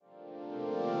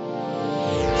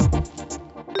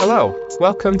Hello,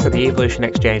 welcome to the Evolution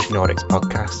Exchange Nordics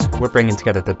podcast. We're bringing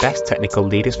together the best technical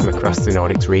leaders from across the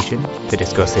Nordics region to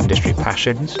discuss industry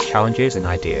passions, challenges and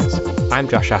ideas. I'm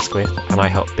Josh Asquith and I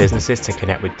help businesses to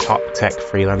connect with top tech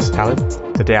freelance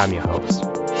talent. Today I'm your host.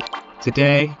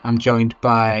 Today I'm joined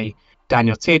by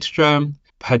Daniel Tidstrom,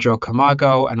 Pedro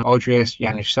Camargo and Audrius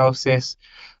Janusonis.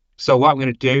 So what I'm going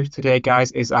to do today,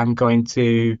 guys, is I'm going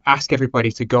to ask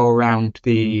everybody to go around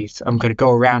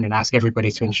and ask everybody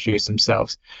to introduce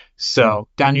themselves. So,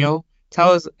 Daniel,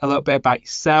 tell us a little bit about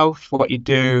yourself, what you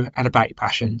do, and about your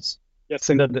passions. Yes,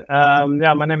 indeed.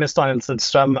 My name is Daniel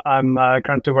Tidstrom. I'm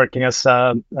currently working as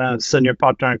a senior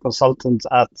partner and consultant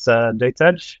at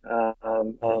DataEdge,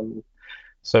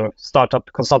 so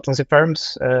startup consultancy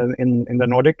firms in the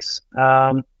Nordics.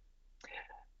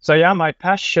 My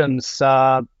passions.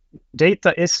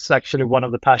 Data is actually one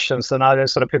of the passions, and I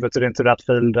sort of pivoted into that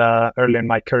field early in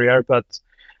my career. But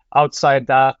outside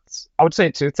that, I would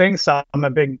say two things. I'm a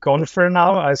big golfer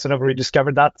now. I sort of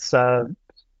rediscovered that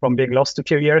from being lost a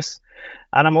few years.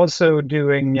 And I'm also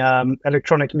doing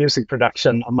electronic music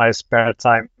production on my spare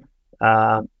time.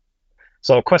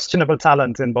 So questionable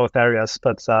talent in both areas,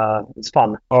 but it's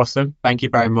fun. Awesome. Thank you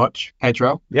very much.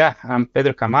 Pedro? Yeah, I'm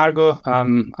Pedro Camargo.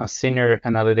 I'm a senior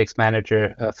analytics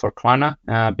manager for Klarna.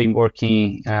 Been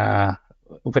working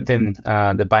within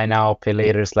the buy now, pay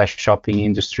later / shopping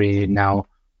industry now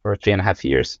for 3.5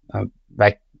 years.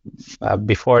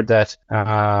 Before that,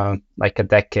 around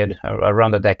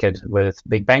a decade with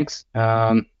big banks.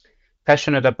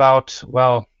 Passionate about,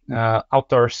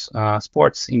 outdoors,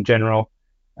 sports in general.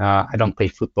 I don't play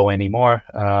football anymore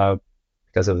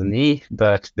because of the knee,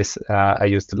 but I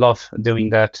used to love doing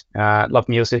that. Love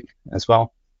music as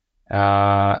well.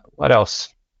 What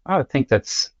else? I think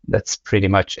that's pretty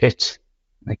much it.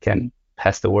 I can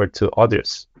pass the word to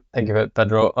Audrius. Thank you,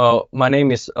 Pedro. My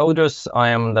name is Audrius. I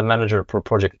am the manager for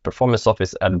Project Performance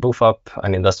Office at BUFAB,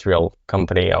 an industrial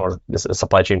company or a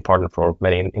supply chain partner for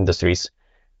many industries.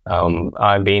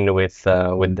 I've been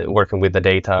working with the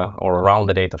data or around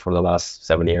the data for the last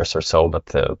 7 years or so, but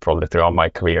probably throughout my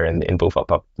career in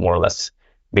BUFAB, I've more or less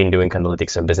been doing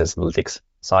analytics and business analytics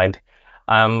side.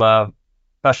 I'm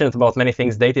passionate about many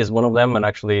things. Data is one of them, and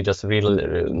actually just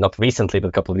really, not recently, but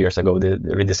a couple of years ago,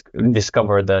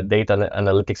 rediscovered the data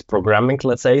analytics programming,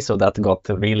 let's say. So that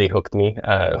really hooked me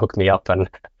up, and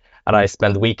I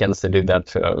spend weekends to do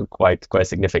that quite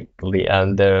significantly.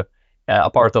 And a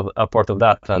part of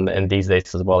that, and these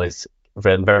days as well, is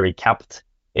very, very capped.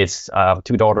 It's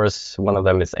 2 daughters. One of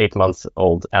them is 8 months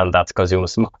old, and that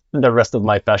consumes the rest of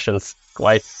my passions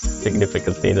quite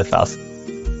significantly in the past.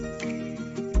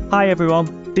 Hi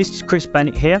everyone, this is Chris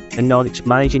Bennett here, the Nordics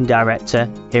Managing Director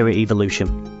here at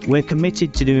Evolution. We're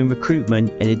committed to doing recruitment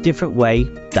in a different way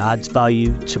that adds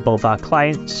value to both our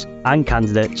clients and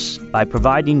candidates by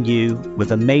providing you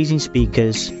with amazing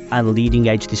speakers and leading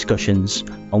edge discussions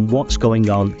on what's going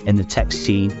on in the tech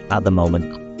scene at the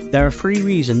moment. There are 3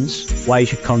 reasons why you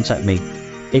should contact me.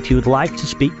 If you would like to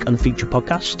speak on a future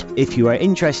podcast, if you are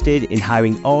interested in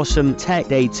hiring awesome tech,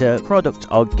 data, product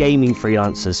or gaming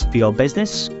freelancers for your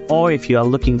business, or if you are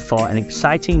looking for an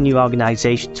exciting new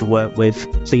organization to work with,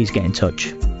 please get in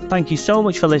touch. Thank you so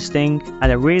much for listening,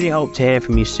 and I really hope to hear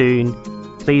from you soon.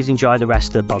 Please enjoy the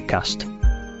rest of the podcast.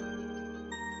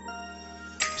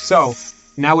 So,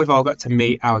 now we've all got to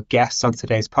meet our guests on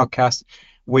today's podcast.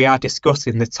 We are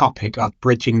discussing the topic of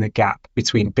bridging the gap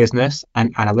between business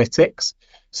and analytics.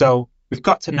 So we've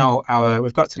got to know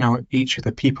each of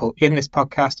the people in this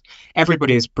podcast.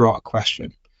 Everybody has brought a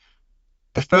question.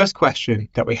 The first question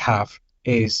that we have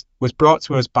was brought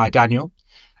to us by Daniel,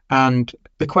 and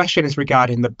the question is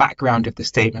regarding the background of the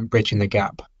statement bridging the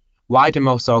gap. Why do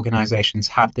most organizations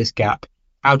have this gap?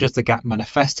 How does the gap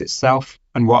manifest itself,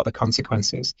 and what are the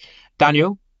consequences?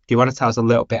 Daniel, do you want to tell us a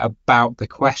little bit about the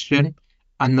question,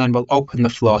 and then we'll open the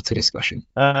floor to discussion?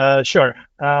 Sure.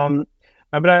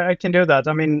 But I can do that.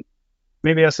 I mean,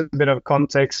 maybe as a bit of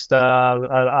context,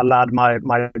 I'll add my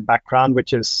background,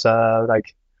 which is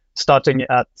starting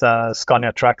at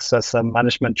Scania Trucks as a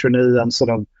management trainee, and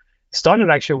sort of started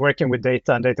actually working with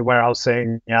data and data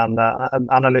warehousing and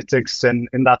analytics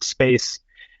in that space.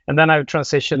 And then I've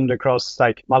transitioned across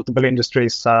multiple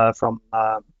industries from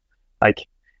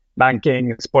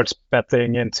banking, sports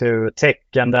betting into tech,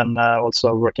 and then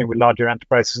also working with larger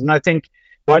enterprises. And I think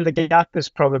while the gap is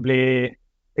probably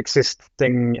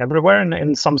existing everywhere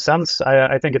in some sense,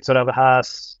 I think it sort of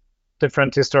has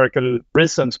different historical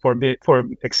reasons for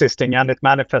existing, and it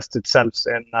manifests itself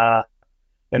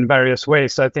in various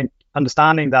ways. So I think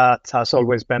understanding that has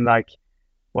always been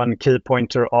one key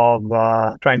pointer of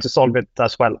trying to solve it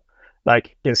as well.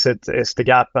 Like, is the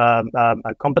gap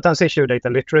a competence issue, data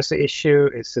literacy issue?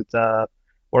 Is it a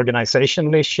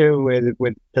organizational issue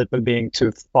with people being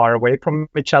too far away from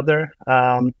each other?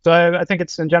 So I think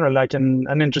it's in general like an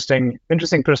interesting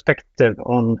perspective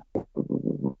on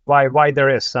why there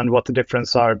is and what the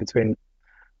difference are between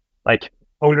like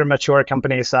older mature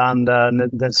companies and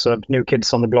then sort of new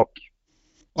kids on the block.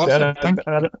 Awesome.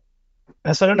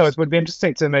 So I don't know, it would be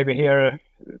interesting to maybe hear,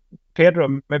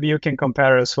 Pedro, maybe you can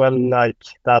compare as well, like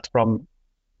that from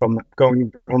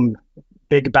going from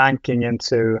big banking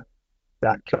into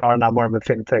that Klarna, more of a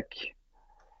fintech.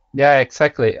 Yeah,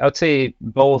 exactly. I would say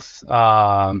both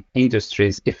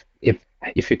industries, if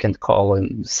you can call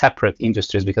them separate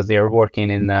industries, because they are working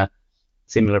in a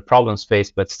similar problem space,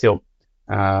 but still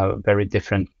very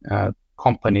different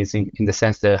companies in the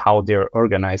sense that how they're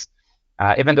organized.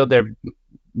 Even though they're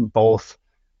both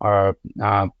are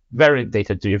very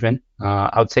data driven,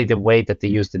 I would say the way that they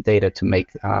use the data to make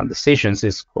decisions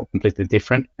is completely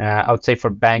different. I would say for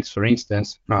banks, for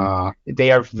instance,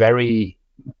 they are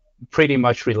pretty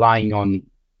much relying on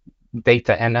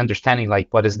data and understanding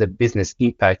like what is the business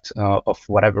impact of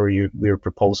whatever we're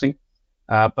proposing.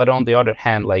 But on the other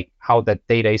hand, like how that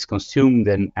data is consumed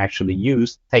and actually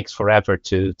used takes forever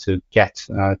to get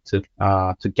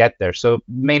there. So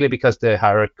mainly because the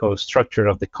hierarchical structure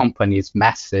of the company is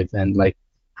massive, and like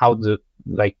how the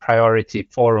like priority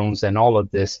forums and all of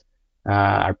this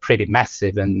are pretty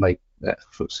massive, and like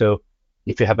so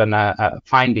if you have a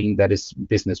finding that is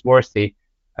business worthy,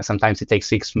 sometimes it takes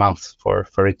 6 months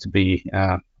for it to be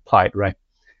applied, right?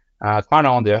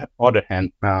 Klarna, on the other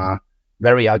hand,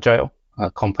 very agile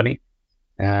company,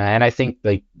 and I think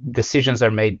like decisions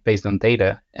are made based on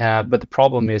data, but the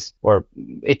problem is, or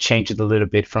it changed a little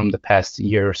bit from the past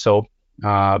year or so,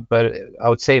 but I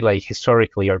would say like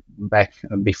historically or back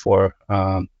before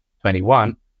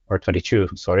 21 or 22,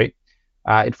 sorry,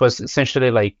 it was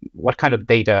essentially like what kind of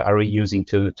data are we using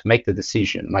to make the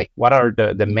decision, like what are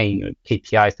the main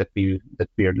KPIs that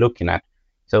we are looking at.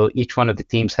 So each one of the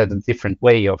teams had a different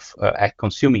way of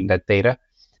consuming that data,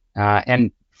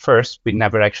 and first, we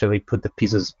never actually put the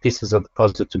pieces of the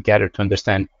puzzle together to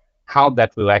understand how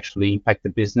that will actually impact the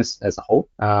business as a whole.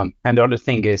 And the other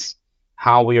thing is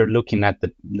how we are looking at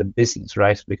the business,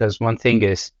 right? Because one thing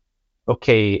is,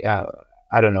 okay,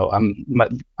 I don't know,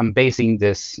 I'm basing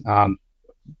this,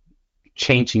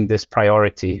 changing this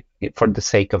priority for the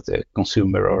sake of the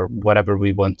consumer or whatever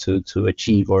we want to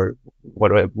achieve, or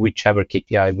whichever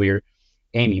KPI we're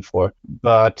aiming for,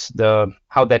 but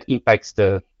how that impacts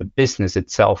the business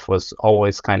itself was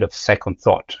always kind of second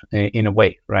thought in a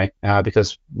way, right?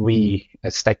 Because we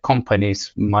as tech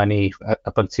companies, money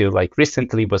up until like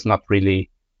recently was not really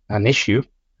an issue.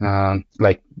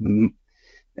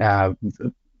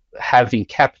 Having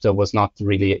capital was not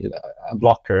really a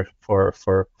blocker for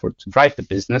to drive the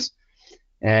business,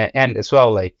 and as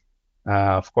well, like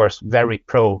of course, very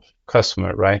pro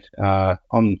customer, right?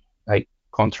 On like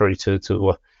contrary to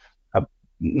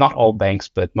not all banks,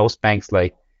 but most banks,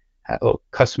 like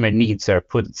customer needs are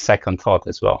put second thought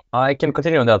as well. I can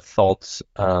continue on that thought.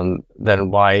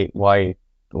 Then why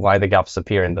the gaps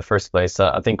appear in the first place?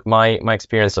 I think my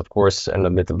experience, of course, and a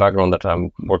bit of background that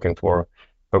I'm working for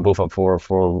BUFAB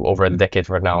for over a decade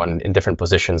right now, and in different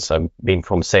positions, being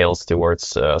from sales towards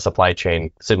supply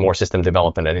chain, more system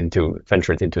development, and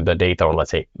ventured into the data, or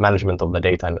let's say management of the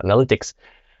data and analytics.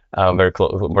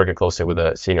 Working closely with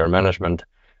the senior management.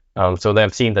 So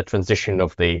they've seen the transition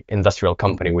of the industrial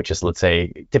company, which is, let's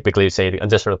say, typically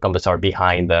industrial companies are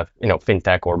behind the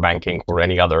fintech or banking or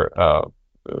any other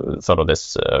sort of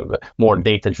this more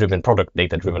product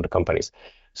data-driven companies.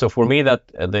 So for me, that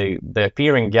the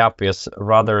appearing gap is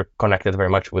rather connected very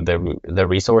much with the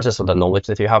resources or the knowledge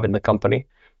that you have in the company,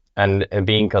 and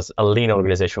being a lean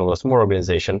organization or a small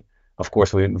organization. Of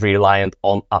course, we're reliant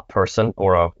on a person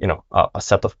or a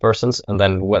set of persons, and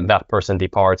then when that person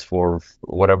departs for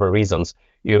whatever reasons,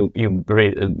 you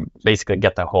basically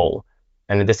get a hole.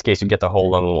 And in this case, you get a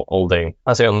hole on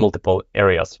on multiple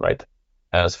areas, right?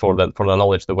 As for the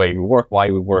knowledge, the way we work,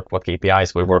 why we work, what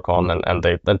KPIs we work on, and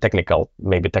the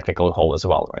technical hole as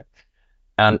well, right?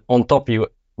 And on top,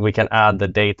 we can add the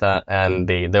data and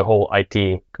the whole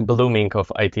IT blooming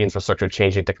of IT infrastructure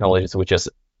changing technologies, which is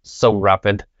so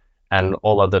rapid. And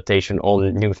all adaptation, all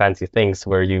new fancy things,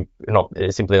 where you're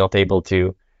simply not able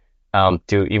to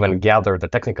even gather the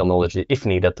technical knowledge if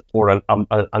needed, or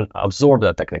absorb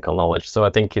that technical knowledge. So I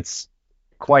think it's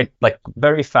quite like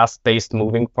very fast-paced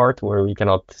moving part where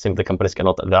companies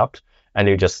cannot adapt, and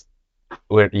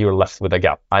you're left with a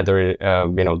gap. Either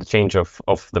the change of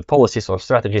the policies or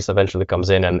strategies eventually comes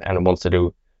in and wants to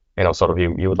do sort of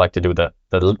you would like to do the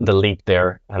leap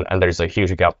there, and there's a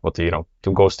huge gap to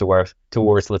goes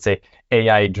towards let's say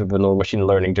AI driven or machine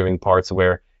learning driven parts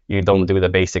where you don't do the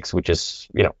basics, which is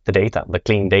the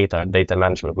clean data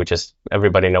management, which is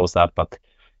everybody knows that, but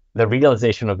the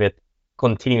realization of it,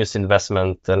 continuous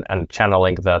investment and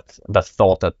channeling that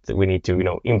thought that we need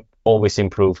to always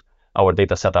improve our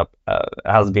data setup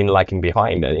has been lagging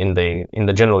behind in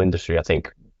the general industry, I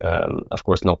think. Of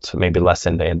course, not maybe less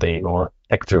in the more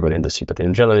tech-driven industry, but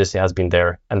in general, it has been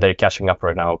there, and they're catching up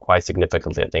right now quite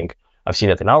significantly. I think I've seen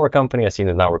it in our company, I've seen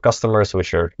it in our customers,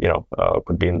 which are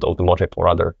could be in the automotive or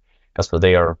other customers.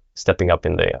 They are stepping up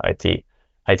in the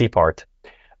IT part.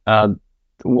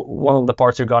 One of the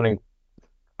parts regarding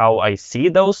how I see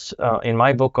those in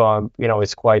my book,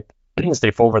 it's quite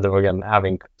straightforward. Again,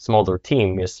 having smaller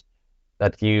team is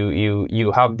that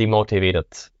you have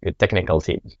demotivated technical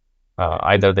team.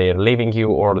 Either they are leaving you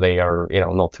or they are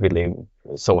not really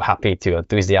so happy to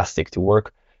enthusiastic to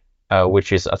work,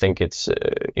 which is, I think it's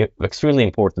extremely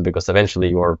important, because eventually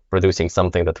you are producing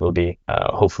something that will be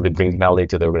hopefully bring value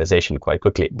to the organization quite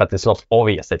quickly, but it's not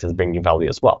obvious that it's bringing value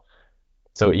as well.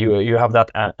 So you have that,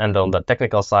 and on the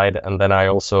technical side, and then I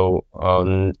also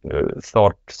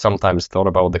sometimes thought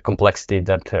about the complexity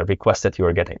that requests that you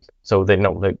are getting. So they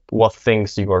know what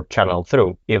things you are channeled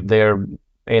through. If they're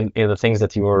in the things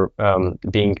that you are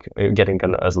getting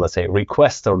as, let's say,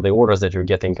 requests, or the orders that you're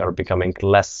getting are becoming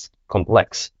less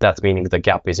complex, that's meaning the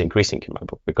gap is increasing in my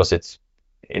book, because it's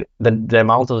the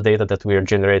amount of data that we are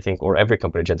generating, or every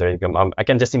company generating. I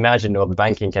can just imagine what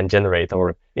banking can generate,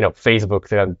 or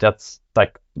Facebook. That's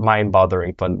like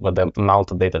mind-boggling, but the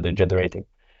amount of data they're generating.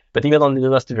 But even on the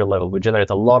industrial level, we generate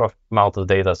a lot of amount of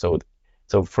data. So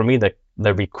for me, the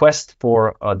request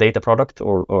for a data product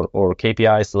or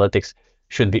KPIs, analytics,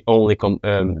 should be only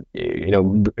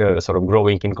sort of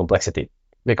growing in complexity,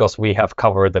 because we have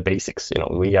covered the basics.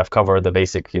 We have covered the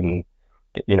basic in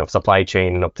supply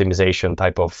chain optimization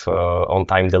type of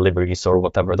on-time deliveries or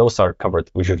whatever. Those are covered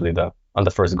usually on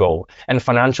the first goal. And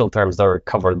financial terms are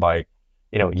covered by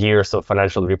years of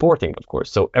financial reporting, of course.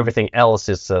 So everything else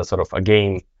is sort of a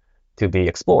game to be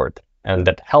explored, and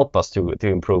that help us to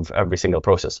improve every single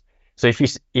process. So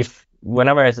if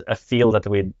whenever I feel that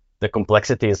the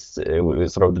complexity is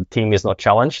sort of the team is not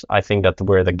challenged, I think that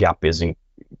where the gap is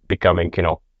becoming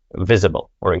visible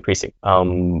or increasing.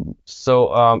 And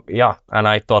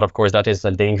I thought, of course, that is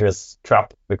a dangerous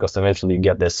trap, because eventually you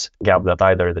get this gap that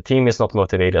either the team is not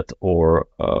motivated or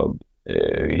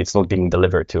it's not being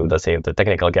delivered to. Let's say if the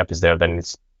technical gap is there, then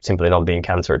it's simply not being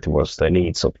answered towards the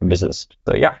needs of business.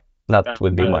 So that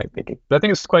would be my thinking. I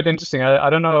think it's quite interesting.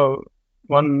 I don't know,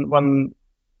 one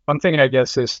thing I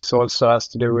guess is also has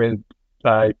to do with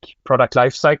like product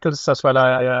life cycles as well.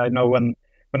 I know when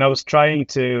I was trying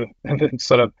to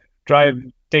sort of drive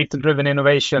data-driven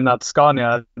innovation at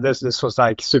Scania, this was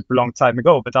like super long time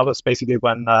ago, but that was basically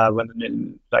when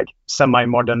like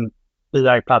semi-modern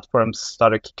BI platforms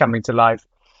started coming to life.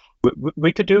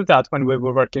 We could do that when we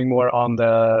were working more on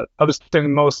I was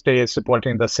doing mostly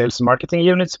supporting the sales and marketing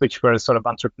units, which were sort of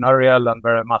entrepreneurial and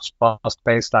very much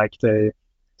fast-paced, like the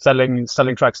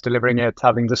selling trucks, delivering it,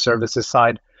 having the services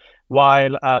side.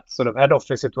 While at sort of head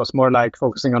office, it was more like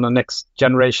focusing on the next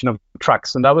generation of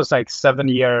trucks. And that was like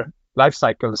 7-year life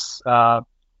cycles,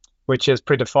 which is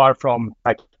pretty far from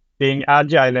like being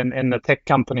agile in a tech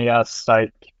company as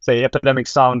like, say, Epidemic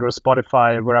Sound or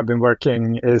Spotify, where I've been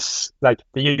working, is like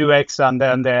the UX and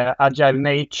then the agile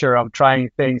nature of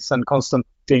trying things and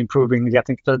constantly improving,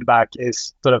 getting feedback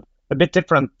is sort of a bit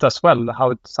different as well, how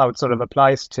it sort of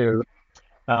applies to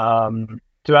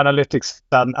analytics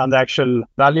and the actual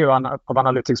value of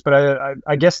analytics. But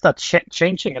I guess that's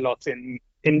changing a lot in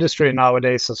industry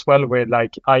nowadays as well, with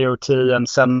like IoT and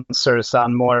sensors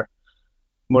and more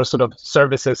sort of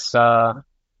services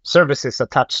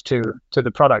attached to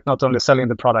the product, not only selling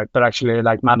the product, but actually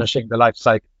like managing the life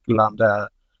cycle and the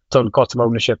total cost of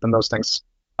ownership and those things.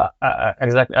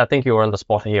 Exactly. I think you were on the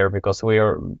spot here, because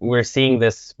we're seeing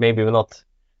this, maybe we're not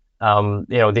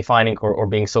defining or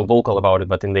being so vocal about it,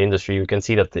 but in the industry you can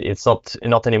see that it's not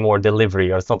anymore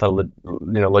delivery, or it's not a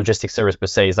logistics service per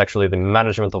se. It's actually the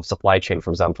management of supply chain,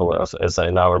 for example, as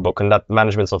in our book. And that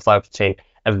management of supply chain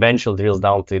eventually drills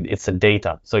down to it's a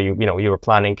data. So you're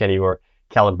planning and you're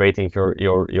calibrating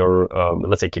your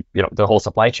let's say the whole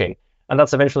supply chain, and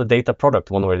that's eventually data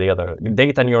product, one way or the other,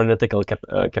 data and your analytical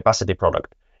capacity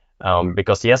product.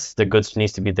 Because yes, the goods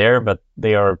needs to be there, but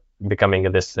they are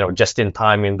becoming this just in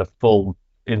time in the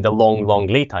long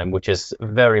lead time, which is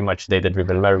very much data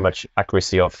driven, very much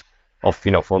accuracy of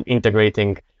from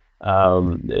integrating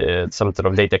some sort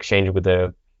of data exchange with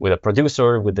the with a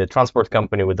producer, with the transport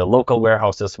company, with the local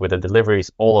warehouses, with the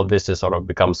deliveries. All of this is sort of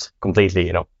becomes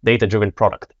completely, data-driven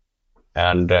product.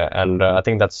 And I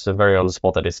think that's very on the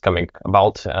spot that is coming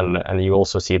about. And you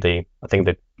also see the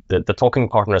talking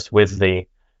partners with the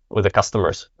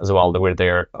customers as well, where they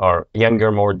are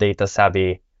younger, more data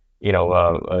savvy,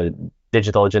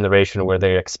 digital generation, where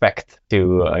they expect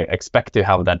to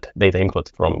have that data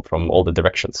input from all the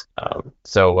directions.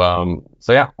 So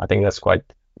yeah, I think that's quite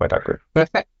accurate.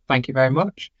 Perfect. Thank you very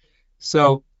much.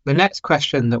 So the next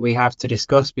question that we have to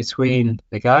discuss between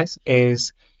the guys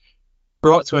is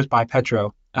brought to us by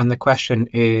Pedro, and the question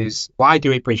is, why do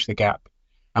we bridge the gap?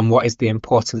 And what is the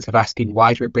importance of asking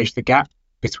why do we bridge the gap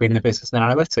between the business and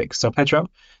analytics? So Pedro, do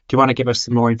you want to give us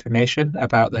some more information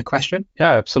about the question?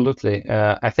 Yeah, absolutely.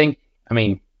 I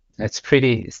mean, it's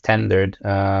pretty standard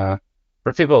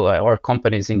for people or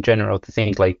companies in general to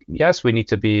think like, yes, we need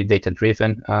to be data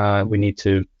driven. We need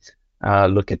to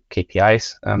look at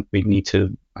KPIs. We need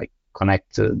to like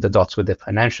connect the dots with the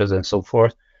financials and so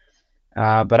forth.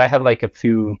 But I have like a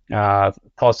few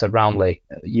thoughts around like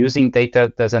using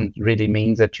data doesn't really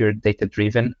mean that you're data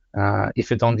driven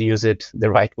if you don't use it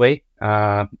the right way.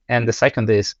 And the second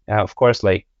is, of course,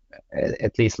 like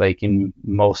at least like in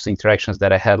most interactions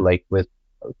that I had like with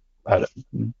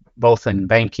both in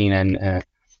banking and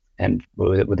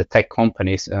with the tech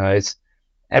companies, it's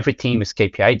every team is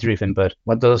KPI driven, but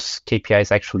what those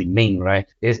KPIs actually mean, right?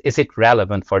 Is it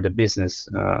relevant for the business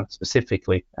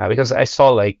specifically? Because I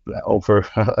saw like over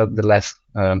the last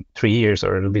 3 years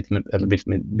or a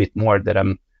bit more that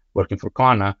I'm working for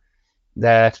Klarna,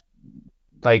 that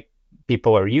like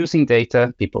people are using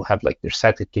data, people have like their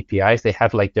set KPIs, they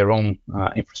have like their own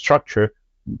infrastructure,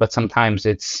 but sometimes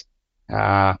it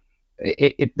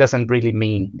doesn't really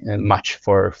mean much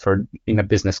for in a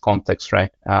business context,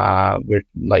 right? We're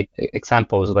like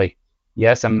examples like,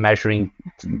 yes, I'm measuring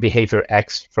behavior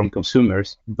X from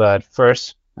consumers, but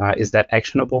first, is that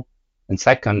actionable? And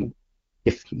second,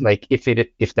 if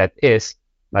that is,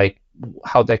 like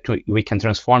how that we can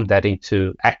transform that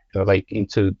into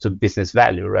business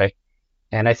value, right?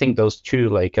 And I think those two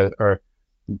like are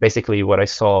basically what I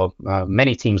saw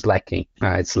many teams lacking.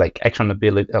 It's like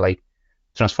actionability, like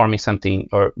transforming something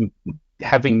or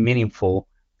having meaningful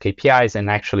KPIs and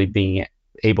actually being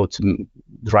able to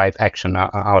drive action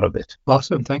out of it.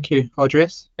 Awesome. Thank you.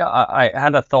 Audrius? Yeah, I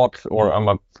had a thought, or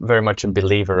I'm very much a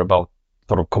believer about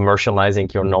sort of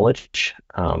commercializing your knowledge.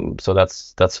 So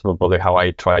that's probably how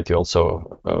I try to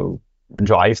also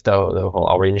drive the whole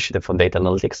our initiative for data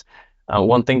analytics.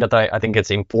 One thing that I think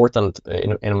it's important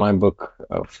in my book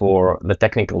for the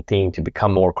technical team to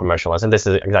become more commercialized, and this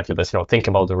is exactly this, think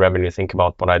about the revenue, think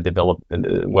about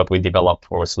what we develop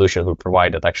or solutions we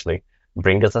provide that actually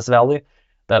bring us as value.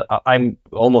 That I'm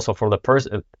almost for the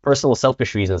personal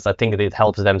selfish reasons, I think that it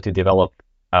helps them to develop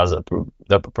as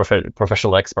the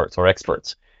professional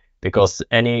experts. Because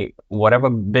whatever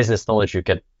business knowledge you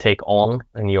can take on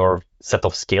in your set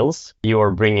of skills, you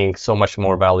are bringing so much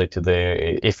more value to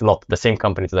if not the same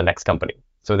company, to the next company.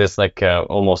 So there's like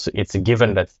almost, it's a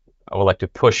given that I would like to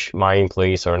push my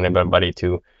employees or everybody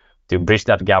to bridge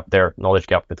that gap, their knowledge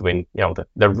gap between,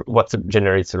 what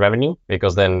generates revenue,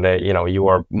 because then, you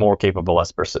are more capable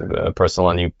as person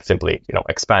and you simply,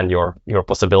 expand your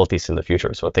possibilities in the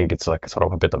future. So I think it's like sort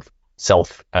of a bit of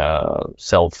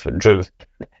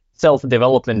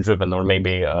self-development driven, or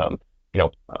maybe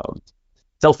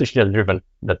selfishness driven,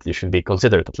 that you should be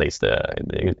considered, at least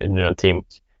in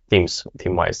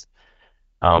team-wise.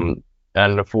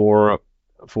 And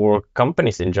for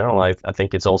companies in general, I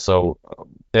think it's also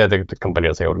the company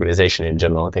or the organization in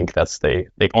general. I think that's the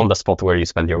on the spot where you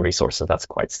spend your resources. That's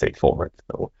quite straightforward.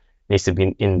 So it needs to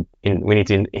be we need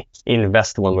to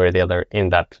invest one way or the other in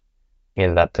that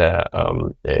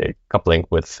coupling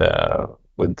with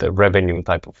the revenue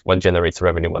type of what generates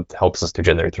revenue, what helps us to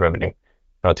generate revenue,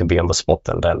 to be on the spot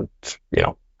and then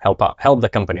help the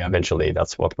company eventually.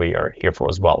 That's what we are here for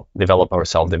as well. Develop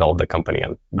ourselves, develop the company,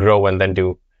 and grow, and then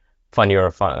do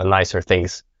funnier, nicer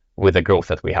things with the growth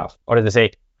that we have, or to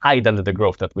say hide under the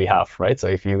growth that we have, right? So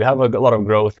if you have a lot of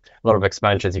growth, a lot of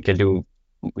expansions, you can do.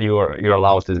 You're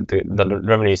allowed to the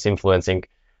revenue is influencing,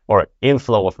 or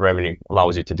inflow of revenue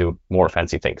allows you to do more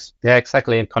fancy things. Yeah,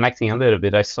 exactly. And connecting a little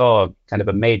bit, I saw kind of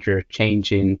a major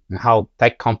change in how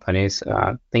tech companies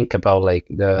think about like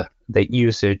the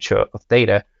usage of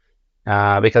data,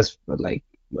 because like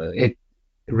it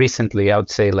recently, I would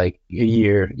say like a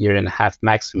year and a half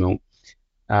maximum,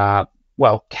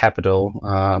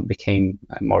 capital became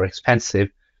more expensive.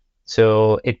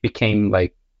 So it became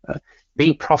like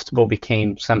being profitable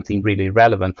became something really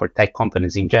relevant for tech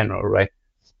companies in general, right?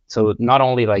 So not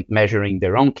only like measuring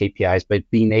their own KPIs, but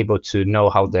being able to know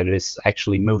how that is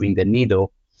actually moving the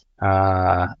needle,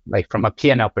 like from a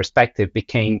P&L perspective,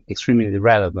 became extremely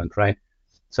relevant, right?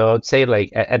 So I'd say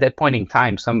like at that point in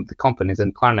time, some of the companies,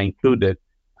 and Klarna included,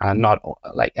 not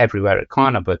like everywhere at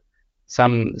Klarna, but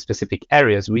some specific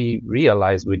areas, we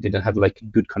realized we didn't have like a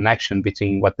good connection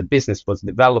between what the business was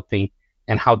developing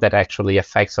and how that actually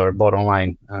affects our bottom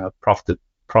line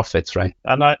profits, right?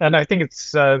 And I think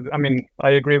it's, I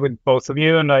agree with both of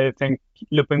you. And I think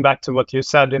looping back to what you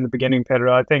said in the beginning,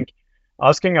 Pedro, I think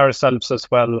asking ourselves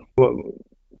as well,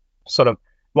 sort of,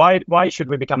 why should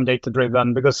we become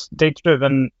data-driven? Because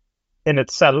data-driven in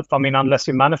itself, unless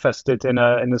you manifest it in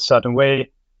a certain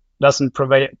way, doesn't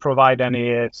provide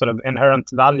any sort of inherent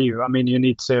value. You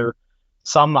need to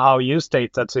somehow use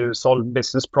data to solve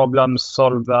business problems,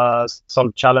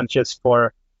 solve challenges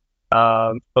for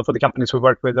the companies we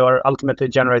work with, or ultimately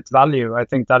generate value. I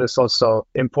think that is also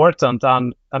important,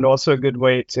 and also a good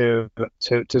way to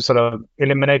sort of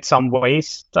eliminate some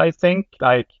waste. I think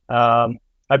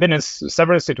I've been in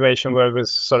several situations where we've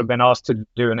sort of been asked to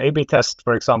do an A/B test,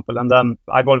 for example, and then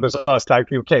I've always asked,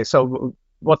 like, okay, so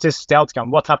what is the outcome?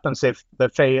 What happens if the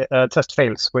test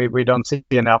fails? We don't see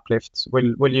an uplift.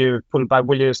 Will you pull back?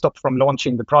 Will you stop from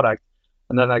launching the product?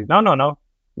 And then like, no,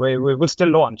 we will still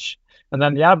launch. And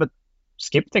then but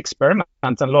skip the experiment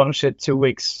and launch it 2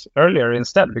 weeks earlier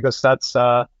instead, because that's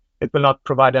it will not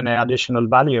provide any additional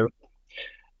value.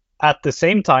 At the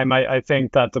same time, I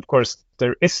think that of course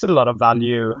there is a lot of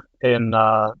value in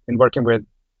working with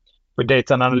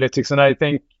data and analytics, and I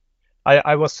think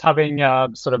I was having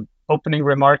sort of opening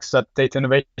remarks at Data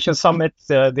Innovation Summit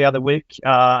the other week,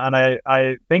 and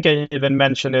I think I even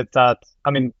mentioned it that,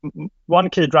 one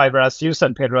key driver, as you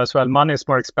said, Pedro, as well, money is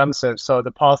more expensive, so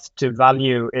the path to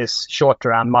value is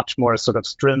shorter and much more sort of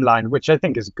streamlined, which I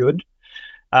think is good.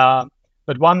 But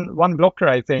one blocker,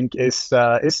 I think, is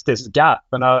this gap,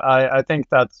 and I think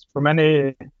that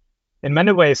in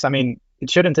many ways, it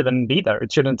shouldn't even be there.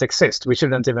 It shouldn't exist. We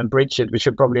shouldn't even bridge it. We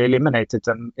should probably eliminate it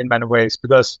in many ways,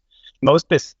 because most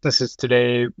businesses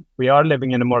today, we are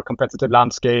living in a more competitive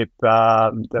landscape.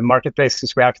 The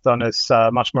marketplaces we act on is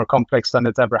much more complex than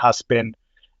it ever has been.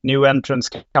 New entrants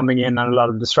coming in and a lot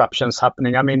of disruptions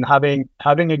happening.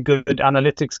 Having a good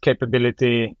analytics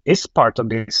capability is part of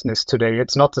business today.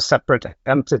 It's not a separate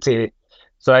entity.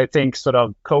 So I think sort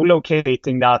of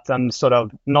co-locating that and sort of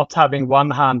not having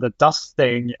one hand that does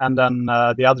thing and then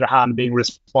the other hand being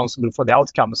responsible for the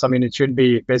outcomes. It should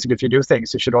be basically, if you do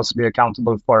things, you should also be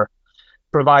accountable for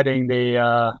providing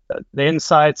the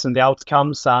insights and the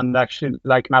outcomes, and actually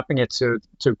like mapping it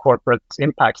to corporate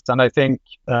impact. And I think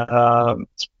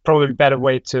it's probably a better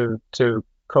way to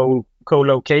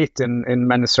co-locate in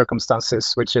many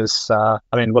circumstances, which is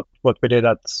what we did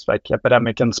at like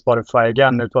Epidemic and Spotify.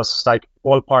 Again, it was like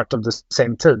all part of the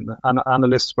same team, and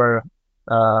analysts were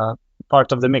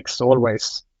part of the mix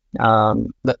always. That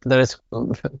is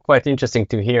quite interesting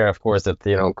to hear, of course, that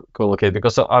co-locate,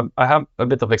 because I have a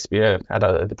bit of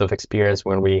experience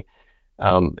when we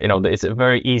it's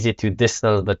very easy to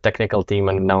distance the technical team,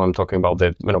 and now I'm talking about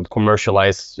the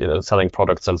commercialize selling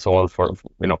products and so on, for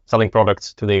selling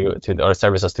products to our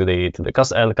services to the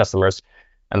end customers,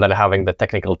 and then having the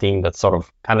technical team that sort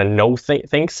of kind of know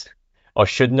things or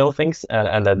should know things,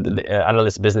 and then the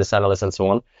analysts, business analysts, and so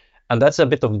on. And that's a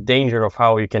bit of danger of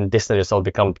how you can distance yourself,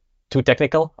 become too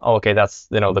technical. Okay, that's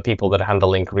the people that are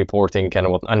handling reporting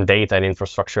and data and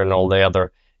infrastructure and all the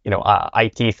other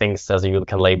IT things, as you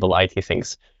can label IT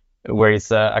things.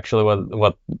 Whereas actually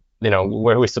what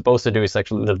where we're supposed to do is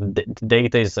actually the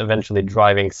data is eventually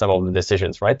driving some of the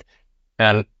decisions, right?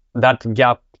 And that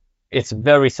gap, it's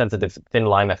very sensitive, thin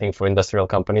line, I think, for industrial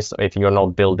companies. If you're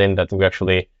not built in that we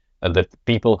actually the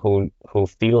people who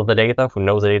feel the data, who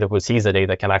knows the data, who sees the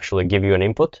data, can actually give you an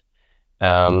input.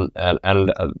 And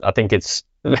I think it's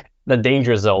the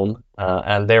danger zone,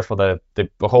 and therefore the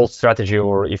whole strategy,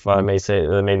 or if I may say,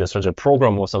 maybe the strategy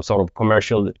program, was some sort of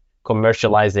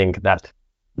commercializing that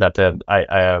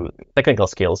technical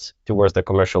skills towards the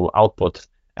commercial output,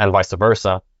 and vice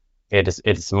versa.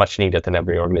 It's much needed in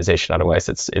every organization. Otherwise,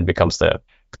 it becomes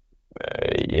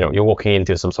you're walking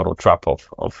into some sort of trap of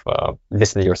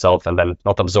listening to yourself and then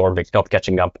not absorbing, not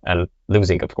catching up, and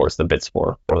losing, of course, the bits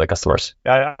for the customers.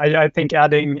 I think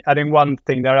adding one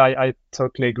thing there, I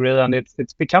totally agree, and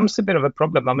it becomes a bit of a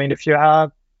problem. If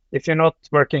you're not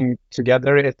working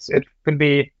together, it will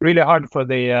be really hard for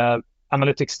the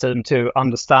analytics team to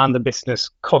understand the business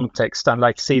context and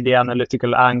like see the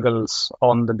analytical angles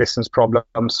on the business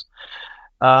problems.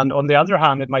 And on the other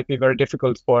hand, it might be very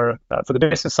difficult for the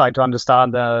business side to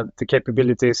understand the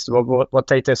capabilities, what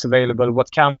data is available,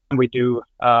 what can we do,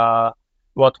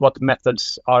 what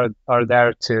methods are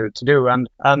there to do, and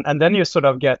then you sort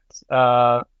of get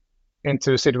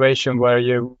into a situation where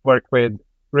you work with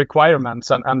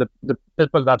requirements, and the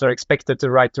people that are expected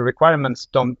to write the requirements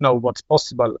don't know what's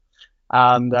possible,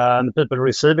 and the people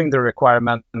receiving the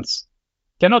requirements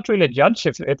cannot really judge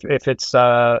if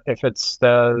the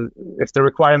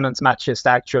requirements matches the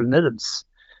actual needs.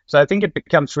 So I think it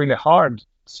becomes really hard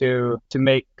to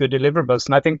make good deliverables,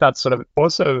 and I think that sort of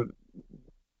also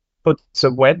puts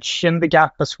a wedge in the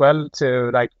gap as well. To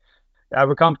like,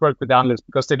 we can't work with the analysts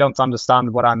because they don't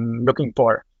understand what I'm looking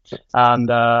for,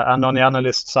 and on the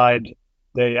analyst side,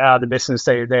 the business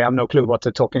they have no clue what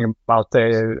they're talking about.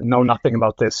 They know nothing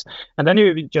about this, and then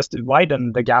you just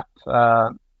widen the gap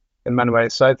in many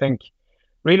ways. So I think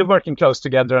really working close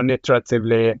together and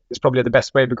iteratively is probably the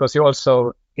best way, because you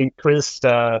also increase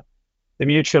the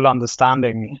mutual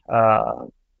understanding,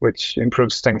 which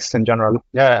improves things in general.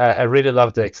 Yeah, I really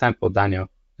love the example, Daniel,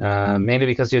 mainly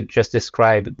because you just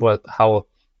described how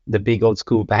the big old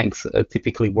school banks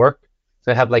typically work.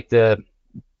 So you have like the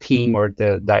team or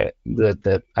the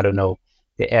I don't know,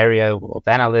 the area of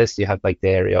analysts, you have like the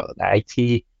area of the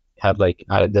IT, have like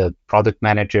the product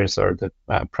managers or the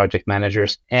project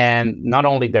managers. And not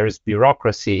only there is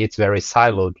bureaucracy, it's very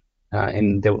siloed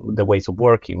in the ways of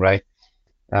working, right?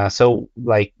 So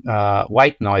like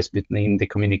white noise between the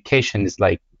communication is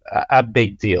like a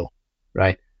big deal,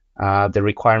 right? The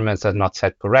requirements are not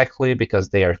set correctly because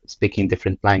they are speaking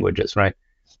different languages, right?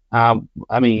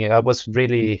 I mean, I was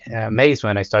really amazed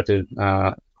when I started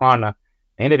Klarna,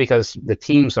 mainly because the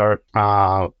teams are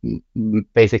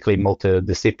basically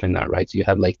multidisciplinary, right? So you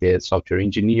have like the software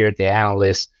engineer, the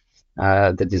analyst,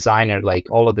 the designer, like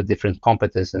all of the different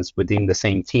competences within the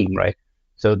same team, right?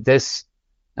 So this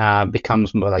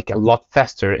becomes more like a lot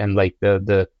faster, and like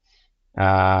the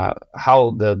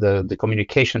how the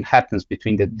communication happens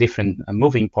between the different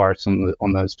moving parts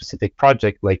on a specific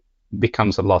project like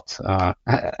becomes a lot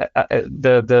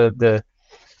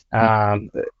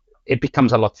it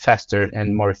becomes a lot faster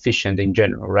and more efficient in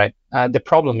general, right? The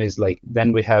problem is like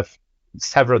then we have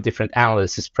several different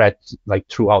analysts spread like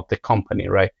throughout the company,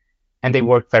 right? And they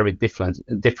work very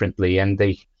differently, and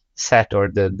they set, or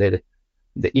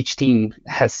each team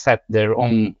has set their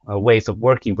own ways of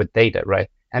working with data, right?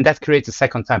 And that creates a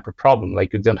second type of problem.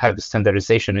 Like you don't have the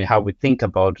standardization in how we think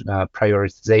about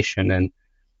prioritization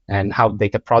and how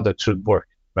data products should work,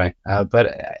 right?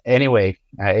 But anyway,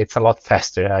 it's a lot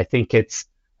faster. I think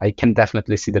I can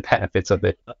definitely see the benefits of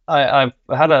it. I've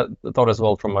had a thought as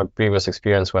well from my previous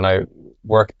experience when I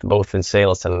worked both in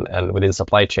sales and within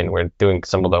supply chain. We're doing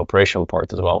some of the operational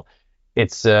part as well.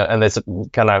 It's and this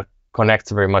kind of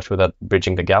connects very much with that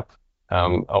bridging the gap,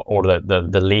 or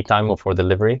the lead time for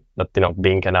delivery. That, you know,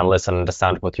 being an analyst and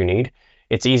understand what you need.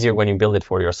 It's easier when you build it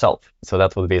for yourself. So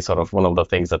that would be sort of one of the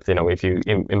things that, you know, if you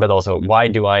embed also, why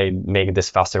do I make this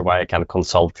faster? Why I can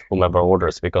consult whomever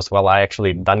orders? Because, well, I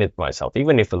actually done it myself.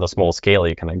 Even if on a small scale,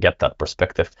 you kind of get that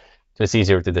perspective. So it's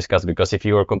easier to discuss, because if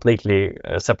you are completely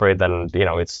separate, then, you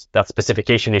know, it's that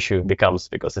specification issue becomes,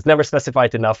 because it's never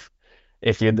specified enough.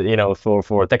 If you know,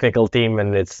 for a technical team,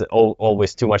 and it's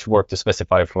always too much work to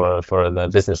specify for the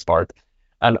business part.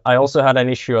 And I also had an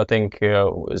issue, I think,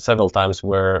 several times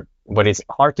where it's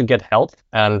hard to get help,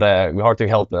 and hard to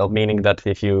help, meaning that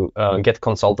if you get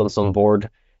consultants on board,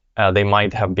 they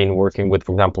might have been working with,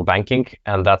 for example, banking,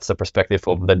 and that's the perspective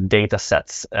of the data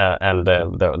sets, and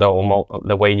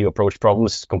the way you approach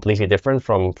problems is completely different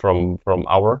from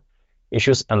our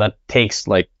issues, and that takes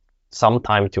like some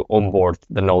time to onboard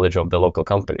the knowledge of the local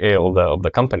company, of the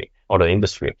company or the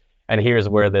industry. And here's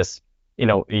where this, you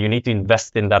know, you need to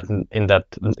invest in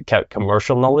that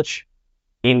commercial knowledge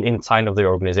inside of the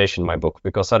organization, my book,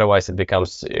 because otherwise it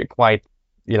becomes quite,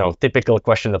 you know, typical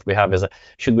question that we have is,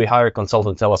 should we hire a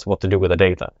consultant to tell us what to do with the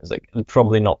data? It's like,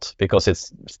 probably not,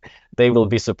 because they will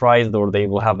be surprised, or they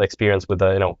will have experience with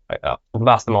a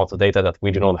vast amount of data that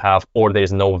we do not have, or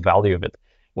there's no value of it.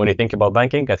 When you think about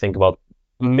banking, I think about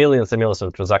millions and millions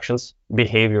of transactions,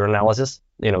 behavior analysis,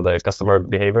 you know, the customer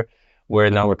behavior, where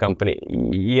in our company,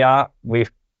 the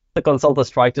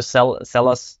consultants try to sell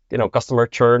us, you know, customer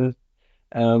churn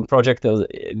project.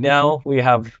 Now we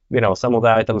have, you know, some of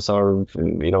the items are,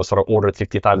 you know, sort of ordered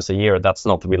 50 times a year. That's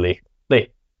not really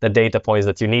the data points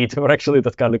that you need for actually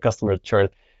that kind of customer churn.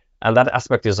 And that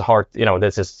aspect is hard.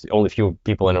 This is only few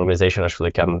people in an organization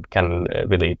actually can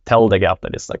really tell the gap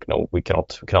that it's like, no, we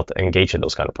cannot engage in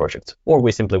those kind of projects, or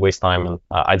we simply waste time and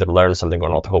either learn something or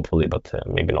not, hopefully, but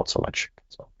maybe not so much.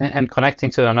 So. And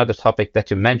connecting to another topic that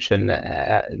you mentioned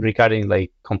regarding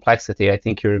like complexity, I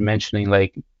think you're mentioning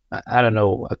like, I don't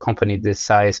know, a company this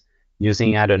size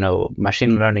using, I don't know,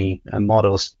 machine learning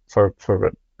models for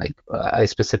like a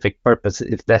specific purpose,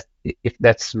 if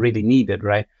that's really needed,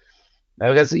 right?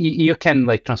 Because you can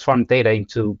like transform data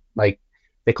into like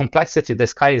the complexity, the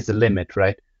sky is the limit,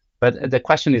 right? But the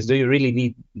question is, do you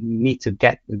really need to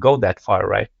go that far,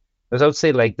 right? Because I would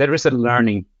say like there is a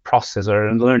learning process or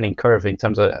a learning curve in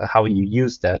terms of how you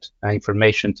use that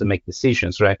information to make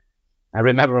decisions, right? I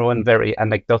remember one very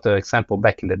anecdotal example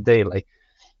back in the day, like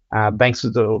banks,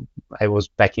 I was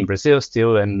back in Brazil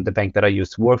still, and the bank that I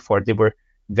used to work for, they were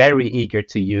very eager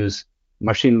to use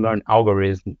machine learning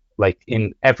algorithms like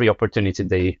in every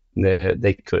opportunity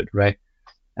they could, right?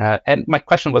 And my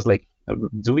question was like,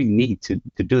 do we need to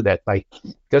do that? Like,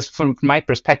 because from my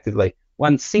perspective, like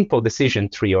one simple decision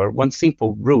tree or one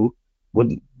simple rule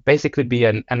would basically be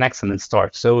an excellent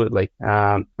start. So like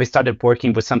we started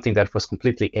working with something that was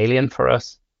completely alien for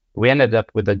us. We ended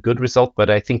up with a good result, but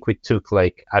I think we took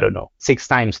like, I don't know, 6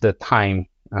 times the time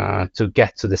to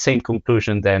get to the same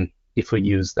conclusion than if we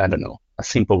used, I don't know, a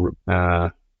simple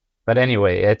rule. But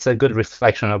anyway, it's a good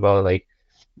reflection about like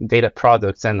data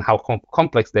products and how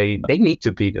complex they need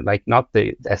to be, like not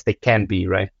as they can be,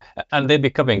 right? And they're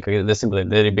becoming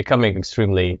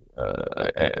extremely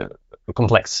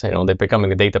complex. They're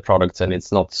becoming data products, and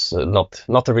it's not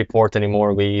a report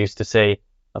anymore. We used to say,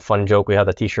 a fun joke, we had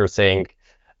a T-shirt saying,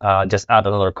 just add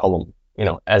another column.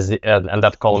 And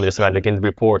that column is like in the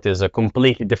report is a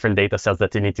completely different data set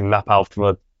that you need to map out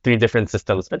for 3 different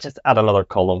systems, but just add another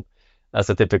column. That's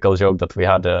a typical joke that we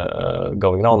had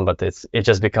going on, but it's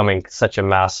just becoming such a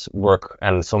mass work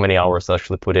and so many hours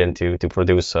actually put into to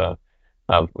produce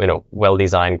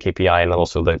well-designed KPI, and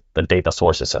also the data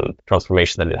sources and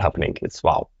transformation that is happening. It's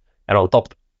wow. And on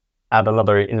top, add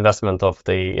another investment of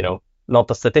the not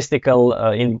the statistical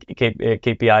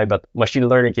KPI, but machine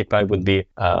learning KPI would be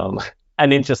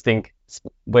an interesting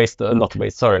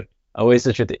a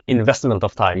wasted investment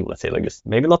of time, let's say like this.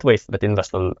 Maybe not waste, but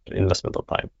investment of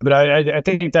time. But I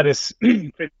think that is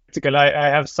critical. I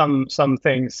have some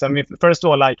things. I mean, first of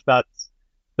all, like that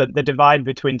the divide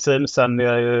between teams and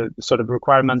the sort of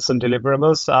requirements and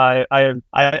deliverables. I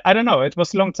don't know. It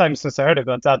was a long time since I heard it,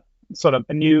 but that sort of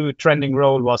a new trending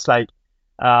role was like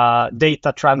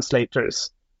data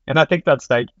translators, and I think that's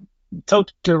like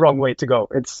totally wrong way to go.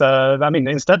 It's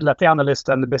instead let the analyst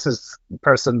and the business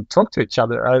person talk to each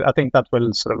other. I think that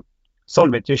will sort of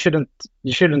solve it. You shouldn't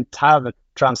have a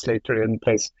translator in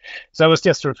place. So it was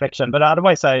just a reflection, but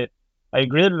otherwise I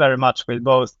agree very much with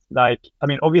both. Like, I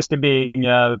mean, obviously being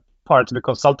part of a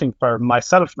consulting firm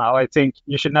myself now, I think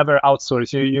you should never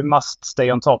outsource. You must stay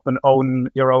on top and own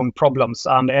your own problems,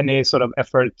 and any sort of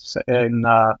efforts in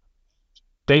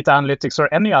data analytics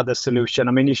or any other solution.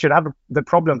 I mean, you should have the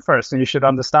problem first, and you should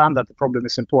understand that the problem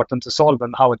is important to solve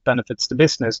and how it benefits the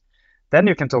business. Then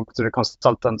you can talk to the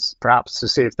consultants perhaps to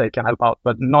see if they can help out,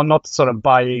 but not sort of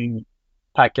buying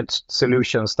packaged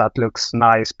solutions that looks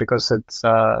nice, because it's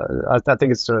I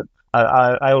think it's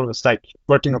I always like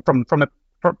working from a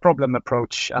problem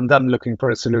approach and then looking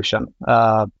for a solution.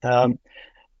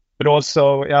 But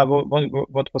also, yeah,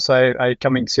 what was I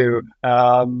coming to?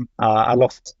 I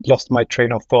lost my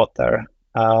train of thought there.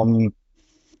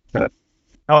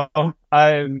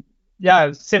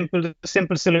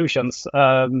 Simple solutions.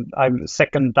 I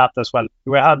second that as well.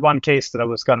 We had one case that I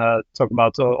was gonna talk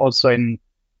about also in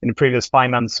a previous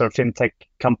finance or fintech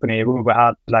company. We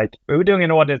were doing an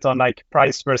audit on like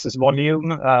price versus volume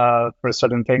for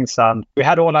certain things, and we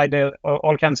had all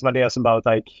kinds of ideas about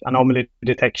like anomaly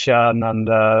detection and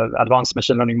advanced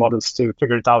machine learning models to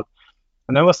figure it out.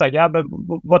 And I was like, yeah, but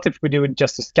what if we do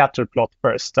just a scatter plot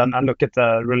first and look at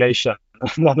the relation?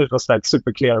 And then it was like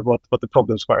super clear what the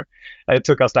problems were. It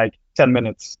took us like 10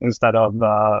 minutes instead of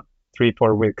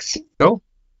 3-4 weeks. Cool.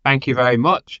 Thank you very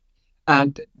much.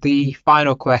 And the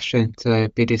final question to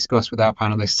be discussed with our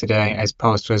panelists today is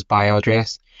posed to us by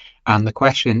Audrius. And the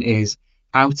question is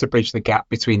how to bridge the gap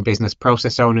between business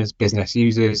process owners, business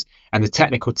users, and the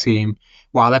technical team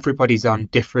while everybody's on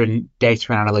different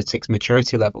data and analytics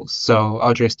maturity levels. So,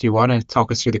 Audrius, do you want to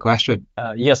talk us through the question?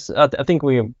 Yes, I think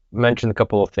we mentioned a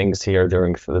couple of things here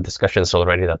during the discussions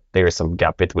already, that there is some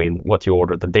gap between what you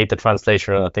order, the data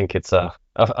translation. I think it's a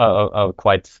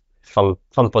quite fun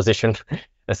position.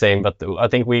 The same, but I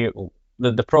think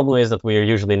the problem is that we are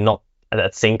usually not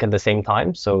at sync at the same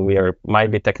time. So we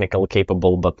might be technical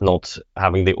capable, but not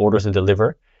having the orders to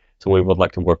deliver. So we would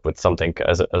like to work with something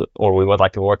or we would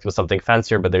like to work with something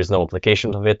fancier, but there's no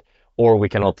application of it. Or we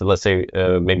cannot, let's say,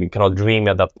 maybe cannot dream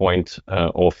at that point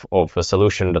of a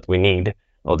solution that we need,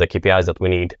 or the KPIs that we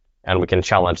need, and we can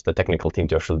challenge the technical team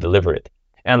to actually deliver it.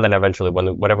 And then eventually,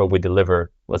 whatever we deliver,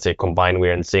 let's say, combined,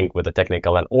 we're in sync with the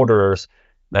technical and orders,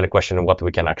 then a question of what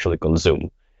we can actually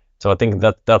consume. So I think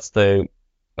that's the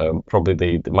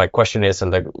probably my question is,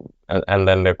 and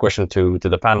then the question to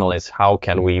the panel is, how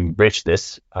can we bridge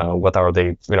this? What are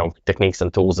the techniques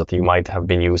and tools that you might have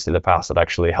been used in the past that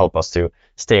actually help us to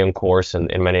stay on course in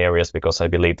many areas? Because I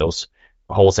believe those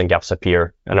holes and gaps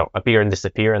appear and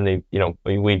disappear, and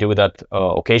we do that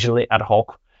occasionally ad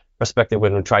hoc perspective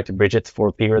when we try to bridge it for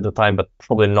a period of time, but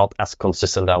probably not as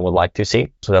consistent as I would like to see.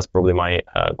 So that's probably my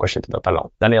question to the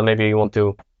panel. Daniel, maybe you want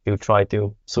to try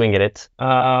to swing at it.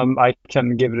 I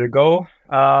can give it a go.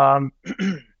 I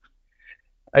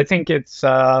think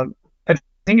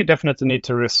you definitely need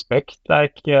to respect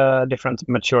different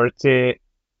maturity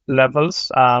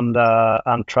levels and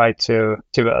try to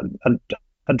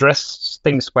address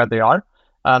things where they are.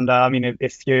 And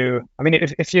if you're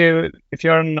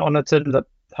on a team that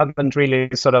haven't really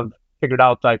sort of figured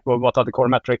out what are the core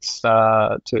metrics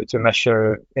to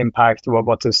measure impact, or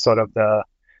what is sort of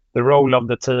the role of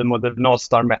the team, or the North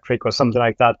Star metric or something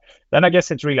like that, then I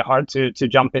guess it's really hard to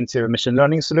jump into a machine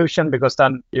learning solution, because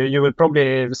then you will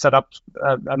probably set up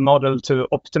a model to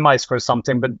optimize for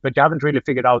something, but you haven't really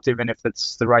figured out even if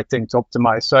it's the right thing to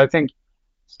optimize. So I think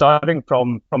starting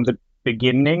from the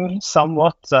beginning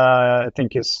somewhat, I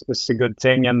think is a good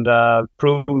thing, and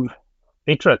prove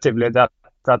iteratively that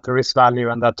there is value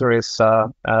and that there is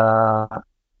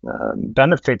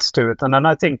benefits to it. And then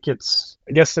I think it's,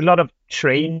 I guess, a lot of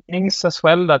trainings as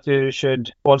well that you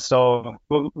should also,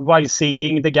 while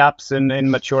seeing the gaps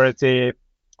in maturity,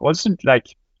 also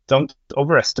don't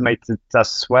overestimate it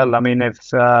as well. I mean, if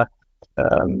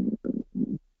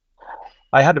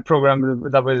I had a program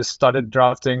that we started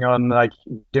drafting on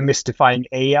demystifying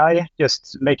AI,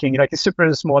 just making a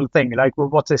super small thing,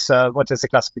 what is a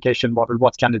classification model,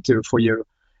 what can it do for you?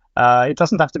 It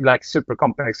doesn't have to be super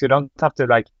complex. You don't have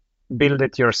to build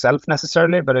it yourself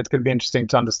necessarily, but it could be interesting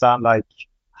to understand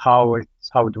how it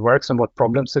works and what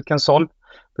problems it can solve,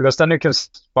 because then you can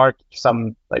spark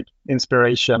some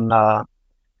inspiration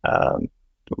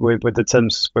with the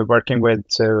teams we're working with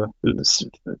to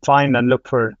find and look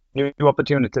for new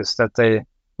opportunities that they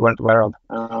weren't aware of.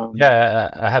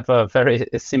 I have a very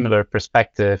similar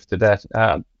perspective to that.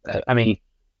 I mean,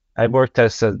 I worked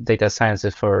as a data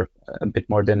scientist for a bit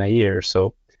more than a year,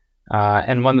 so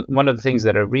and one of the things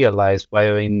that I realized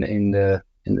while in the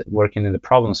working in the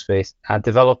problem space,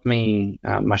 developing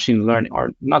machine learning,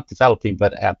 or not developing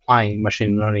but applying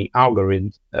machine learning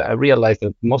algorithms, I realized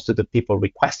that most of the people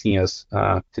requesting us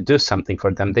to do something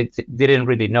for them, they didn't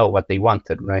really know what they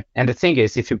wanted, right? And the thing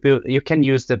is, if you can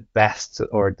use the best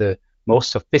or the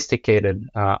most sophisticated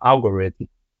algorithm,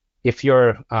 if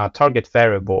your target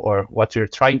variable or what you're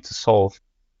trying to solve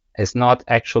is not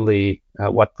actually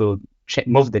what will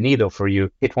move the needle for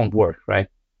you, it won't work, right?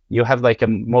 You have a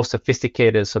most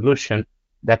sophisticated solution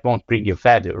that won't bring you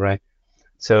value, right?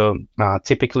 So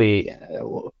typically,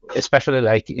 especially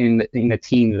in a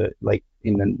team,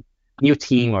 in a new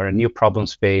team or a new problem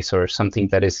space or something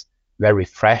that is very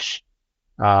fresh,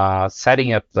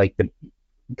 setting up the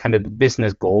kind of the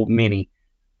business goal, meaning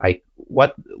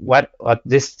what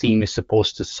this team is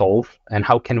supposed to solve, and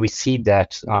how can we see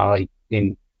that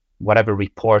in whatever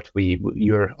report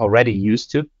you're already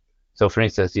used to. So for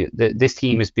instance, this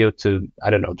team is built to,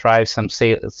 drive some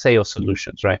sales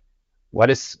solutions, right?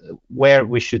 Where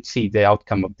we should see the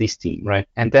outcome of this team, right?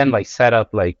 And then set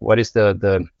up what is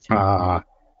the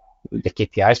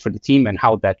KPIs for the team and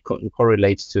how that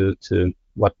correlates to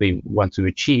what we want to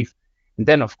achieve. And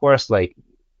then of course,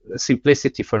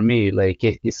 simplicity for me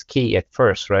is key at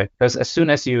first, right? Because as soon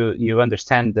as you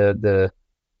understand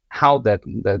how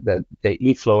the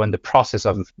inflow and the process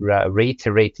of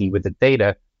reiterating with the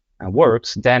data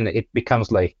works, then it becomes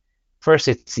first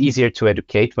it's easier to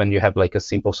educate when you have a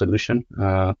simple solution.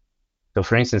 So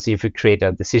for instance, if you create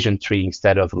a decision tree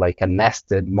instead of a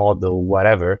nested model,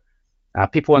 whatever,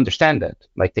 people understand that.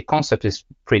 The concept is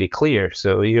pretty clear.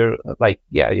 So you're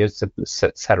it's a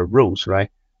set of rules,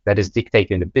 right? That is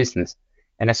dictating the business.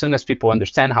 And as soon as people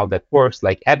understand how that works,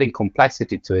 adding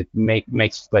complexity to it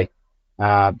makes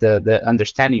the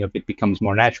understanding of it becomes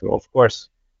more natural. Of course,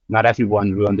 not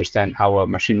everyone will understand how a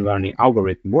machine learning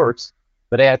algorithm works,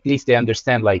 but at least they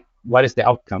understand what is the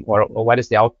outcome or what is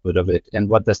the output of it and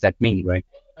what does that mean, right?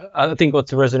 I think what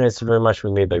resonates very much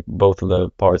with me, like both of the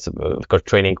parts of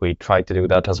training, we try to do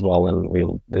that as well,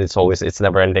 and it's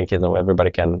never ending.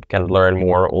 Everybody can learn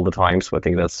more all the time. So I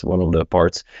think that's one of the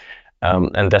parts,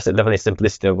 and that's definitely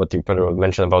simplicity of what you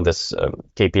mentioned about this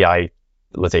KPI.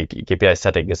 Let's say KPI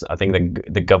setting is, I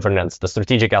think the governance, the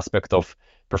strategic aspect of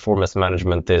performance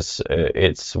management is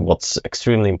it's what's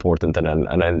extremely important,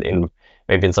 and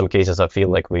maybe in some cases I feel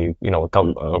like we,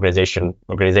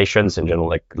 organizations in general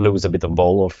like lose a bit of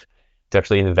ball of to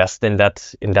actually invest in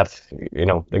that,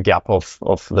 the gap of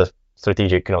the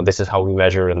strategic, this is how we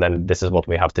measure, and then this is what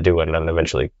we have to do, and then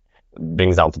eventually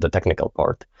brings down to the technical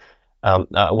part.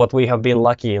 What we have been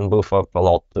lucky in BUFAB a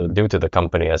lot due to the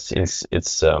company is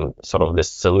it's sort of this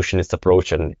solutionist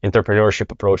approach and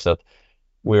entrepreneurship approach that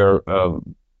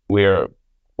we're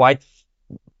quite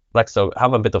flexible,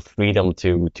 have a bit of freedom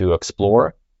to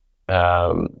explore,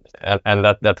 and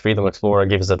that freedom to explore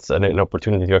gives us an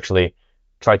opportunity to actually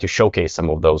try to showcase some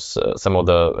of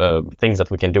the things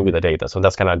that we can do with the data. So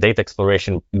that's kind of data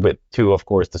exploration to, of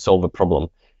course, to solve a problem.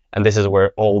 And this is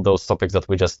where all those topics that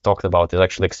we just talked about is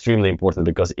actually extremely important,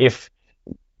 because if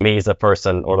me as a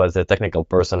person or as a technical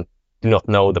person do not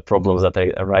know the problems that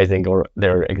are arising or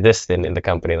they're existing in the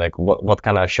company, like what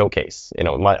can I showcase?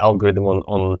 My algorithm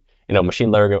on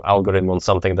machine learning algorithm on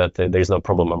something that there's no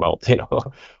problem about,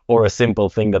 or a simple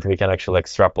thing that we can actually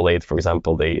extrapolate, for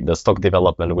example, the stock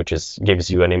development, which gives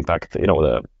you an impact,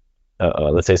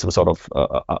 let's say some sort of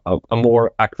a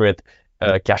more accurate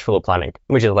cash flow planning,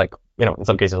 which is like, in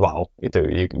some cases, wow,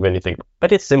 when you think,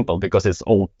 but it's simple because it's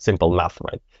all simple math,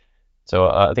 right? So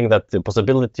I think that the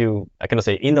possibility to, I cannot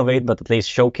say innovate, but at least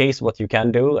showcase what you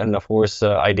can do. And of course,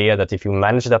 idea that if you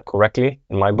manage that correctly,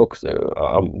 in my books,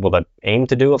 what I aim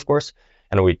to do, of course,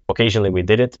 and occasionally we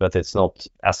did it, but it's not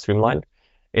as streamlined,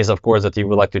 is of course that you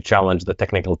would like to challenge the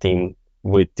technical team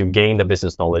to gain the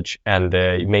business knowledge and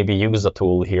maybe use a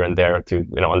tool here and there to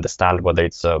understand whether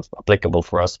it's applicable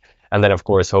for us. And then, of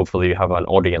course, hopefully you have an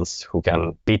audience who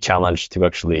can be challenged to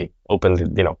actually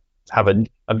have a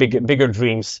bigger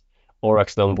dreams or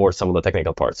actually onboard some of the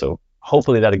technical parts. So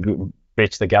hopefully that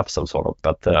bridge the gap some sort of.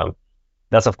 But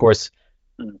that's, of course,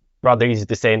 rather easy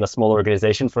to say in a small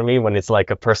organization for me when it's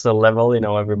like a personal level,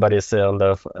 everybody's on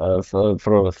the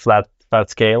flat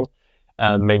scale.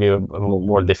 And maybe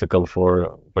more difficult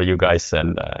for you guys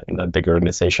and in the bigger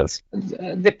organizations.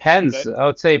 Depends. I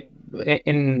would say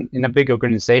in a big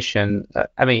organization,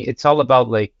 it's all about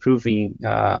like proving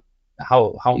how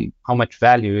much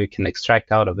value you can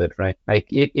extract out of it, right? Like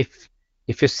if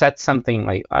you set something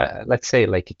like let's say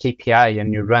like a KPI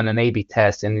and you run an A/B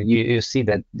test and you see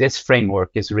that this framework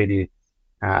is really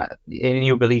and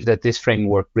you believe that this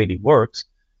framework really works,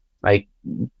 like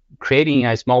creating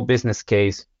a small business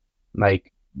case,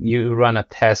 like you run a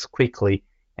test quickly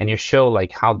and you show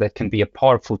like how that can be a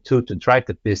powerful tool to drive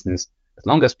the business. As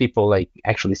long as people like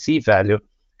actually see value,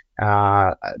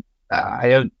 I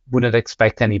wouldn't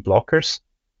expect any blockers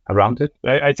around it.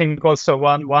 I think also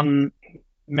one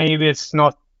maybe it's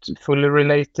not fully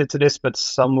related to this, but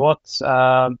somewhat.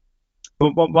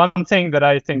 One thing that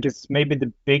I think is maybe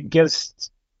the biggest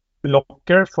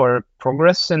blocker for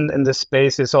progress in this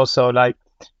space is also like,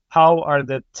 how are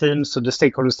the teams or the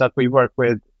stakeholders that we work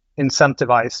with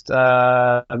incentivized?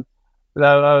 I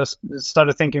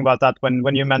started thinking about that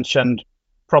when you mentioned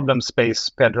problem space,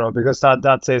 Pedro, because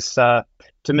that is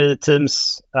to me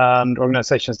teams and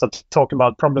organizations that talk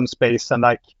about problem space and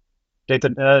like data,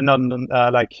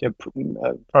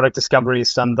 product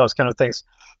discoveries and those kind of things.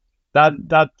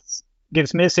 That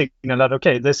gives me a signal that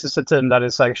okay, this is a team that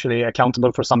is actually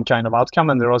accountable for some kind of outcome,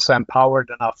 and they're also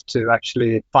empowered enough to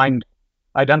actually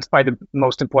identify the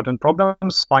most important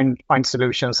problems, find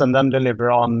solutions, and then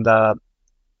deliver on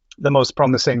the most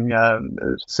promising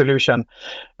solution.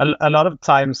 A lot of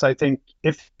times, I think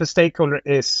if the stakeholder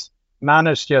is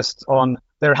managed just on,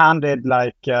 they're handed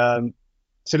like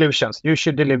solutions, you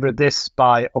should deliver this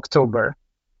by October.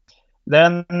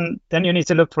 Then you need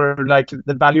to look for like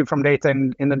the value from data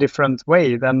in a different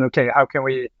way. Then okay, how can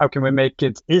we make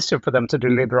it easier for them to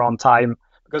deliver on time?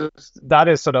 Because that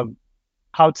is sort of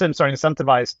how teams are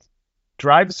incentivized,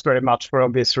 drives very much for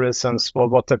obvious reasons for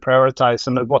what they prioritize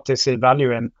and what they see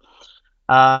value in.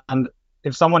 And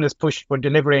if someone is pushed for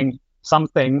delivering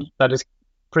something that is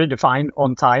predefined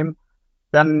on time,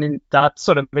 then that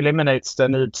sort of eliminates the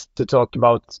need to talk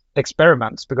about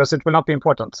experiments because it will not be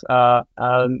important.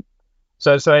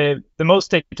 So the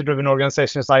most data-driven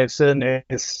organizations I have seen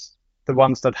is the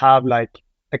ones that have like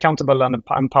accountable and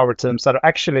empowered teams that are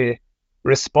actually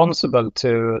responsible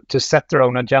to set their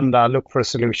own agenda, look for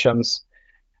solutions,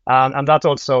 and that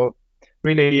also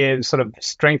really sort of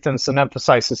strengthens and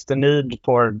emphasizes the need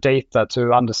for data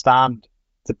to understand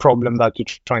the problem that you're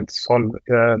trying to solve,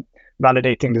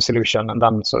 validating the solution, and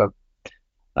then sort of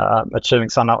achieving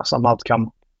some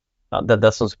outcome.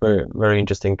 That sounds very, very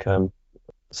interesting.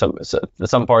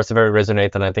 Some parts very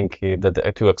resonate, and I think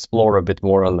that to explore a bit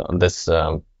more on this,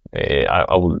 I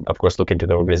will of course look into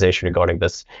the organization regarding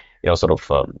this, sort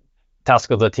of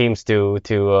task of the teams to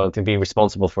be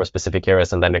responsible for specific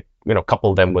areas, and then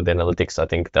couple them with analytics. I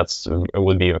think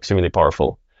will be extremely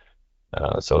powerful.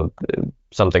 So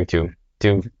something to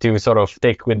sort of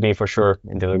take with me for sure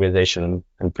in the organization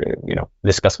and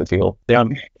discuss with people. Yeah.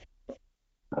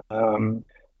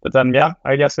 But then, yeah,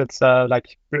 I guess it's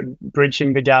like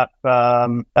bridging the gap.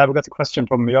 I've got a question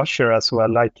from Josh here as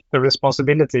well, like the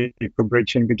responsibility for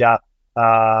bridging the gap.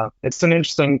 It's an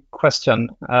interesting question.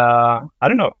 I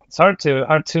don't know. It's hard to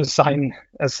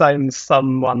assign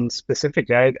someone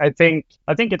specifically. I think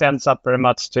it ends up very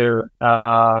much to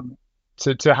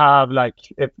have, like,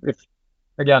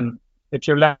 if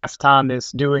your left hand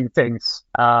is doing things,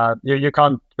 you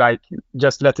can't like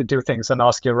just let it do things and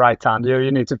ask your right hand.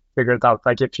 You need to figure it out.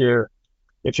 Like if you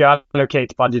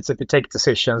allocate budgets, if you take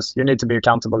decisions, you need to be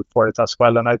accountable for it as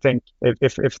well. And I think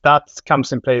if that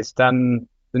comes in place, then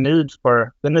the need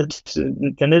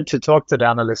to talk to the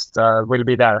analyst will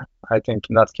be there, I think,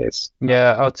 in that case.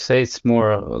 Yeah, I would say it's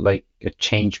more like a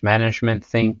change management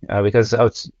thing, because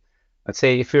I'd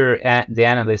say if you're the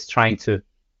analyst trying to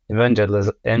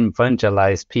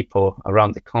evangelize people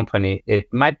around the company,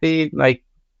 it might be like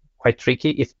quite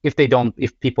tricky if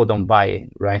people don't buy it,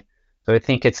 right? So I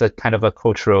think it's a kind of a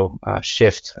cultural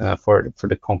shift for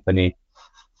the company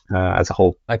as a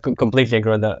whole. I completely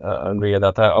agree with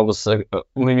that. I was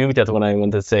muted when I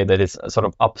wanted to say that it's sort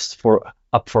of up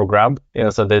for grab.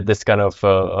 So that this kind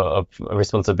of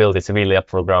responsibility is really up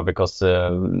for grab, because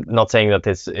not saying that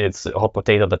it's a hot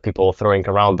potato that people are throwing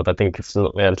around, but I think it's,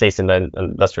 at least in the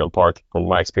industrial part, from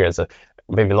my experience,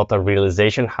 maybe not a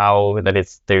realization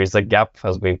there is a gap,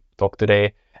 as we talked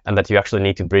today, and that you actually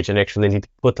need to bridge and actually need to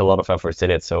put a lot of efforts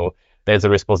in it. So there's a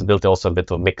responsibility also a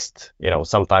bit of mixed.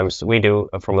 Sometimes we do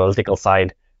from the analytical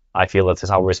side. I feel that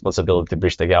it's our responsibility to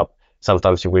bridge the gap.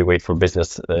 Sometimes we wait for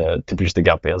business to bridge the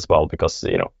gap as well, because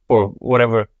or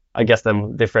whatever, I guess,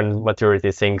 them different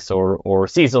maturity things or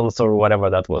seasons or whatever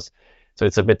that was. So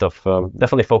it's a bit of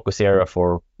definitely focus area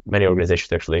for many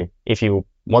organizations actually. If you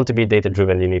want to be data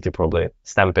driven, you need to probably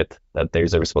stamp it that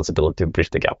there's a responsibility to bridge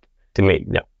the gap to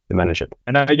manage it.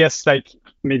 And I guess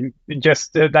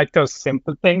just like those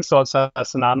simple things also,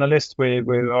 as an analyst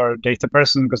or data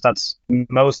person, because that's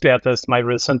mostly, at least my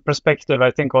recent perspective,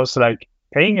 I think also like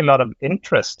paying a lot of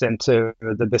interest into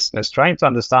the business, trying to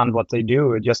understand what they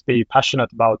do, just be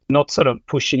passionate about, not sort of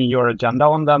pushing your agenda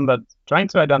on them, but trying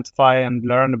to identify and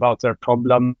learn about their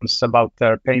problems, about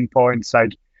their pain points,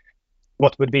 like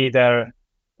what would be their,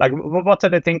 like, what are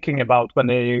they thinking about when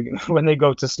they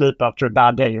go to sleep after a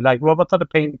bad day? Like, what are the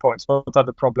pain points? What are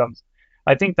the problems?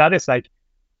 I think that is like,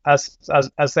 as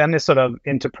any sort of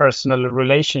interpersonal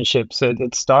relationships,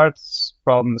 it starts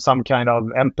from some kind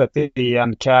of empathy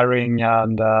and caring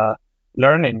and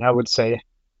learning, I would say.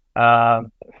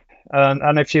 And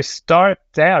if you start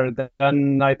there,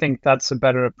 then I think that's a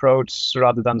better approach,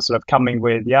 rather than sort of coming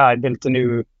with, I built a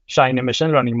new shiny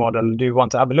machine learning model. Do you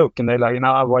want to have a look? And they're like,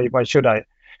 why should I?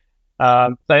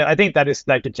 So I think that is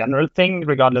like a general thing,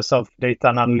 regardless of data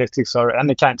and analytics or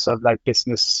any kinds of like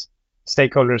business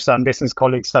stakeholders and business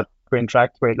colleagues that we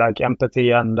interact with. Like empathy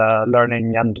and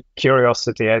learning and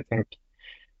curiosity, I think,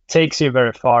 takes you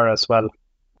very far as well.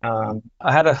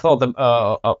 I had a thought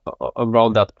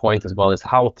around that point as well, is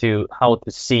how to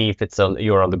see if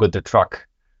you're on the good track.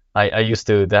 I used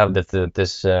to have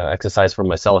this exercise for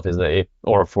myself,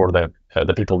 or for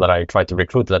the people that I try to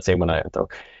recruit. Let's say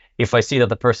if I see that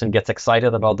the person gets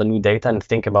excited about the new data and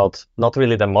think about not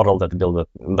really the model that built it,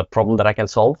 the problem that I can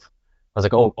solve. I was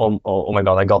like, oh my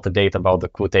God, I got the data about the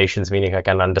quotations, meaning I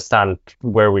can understand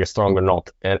where we're strong or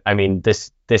not. And I mean,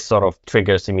 this sort of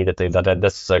triggers immediately that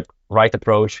this is a right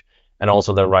approach, and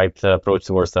also the right approach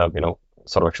towards the,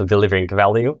 sort of actually delivering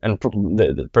value. And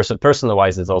the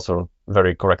personal-wise is also a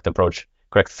very correct approach,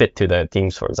 correct fit to the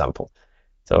teams, for example.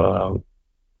 So,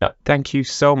 yeah. Thank you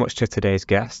so much to today's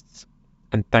guests,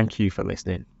 and thank you for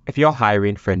listening. If you're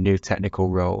hiring for a new technical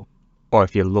role, or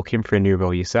if you're looking for a new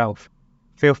role yourself,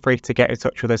 feel free to get in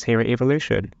touch with us here at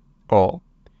Evolution. Or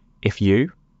if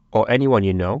you or anyone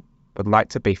you know would like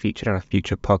to be featured on a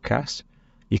future podcast,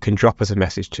 you can drop us a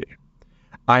message too.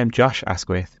 I am Josh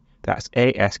Asquith, that's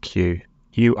Asquith,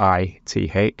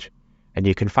 and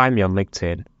you can find me on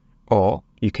LinkedIn, or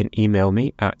you can email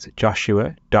me at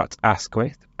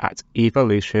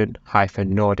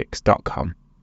joshua.asquith@evolution-nordics.com.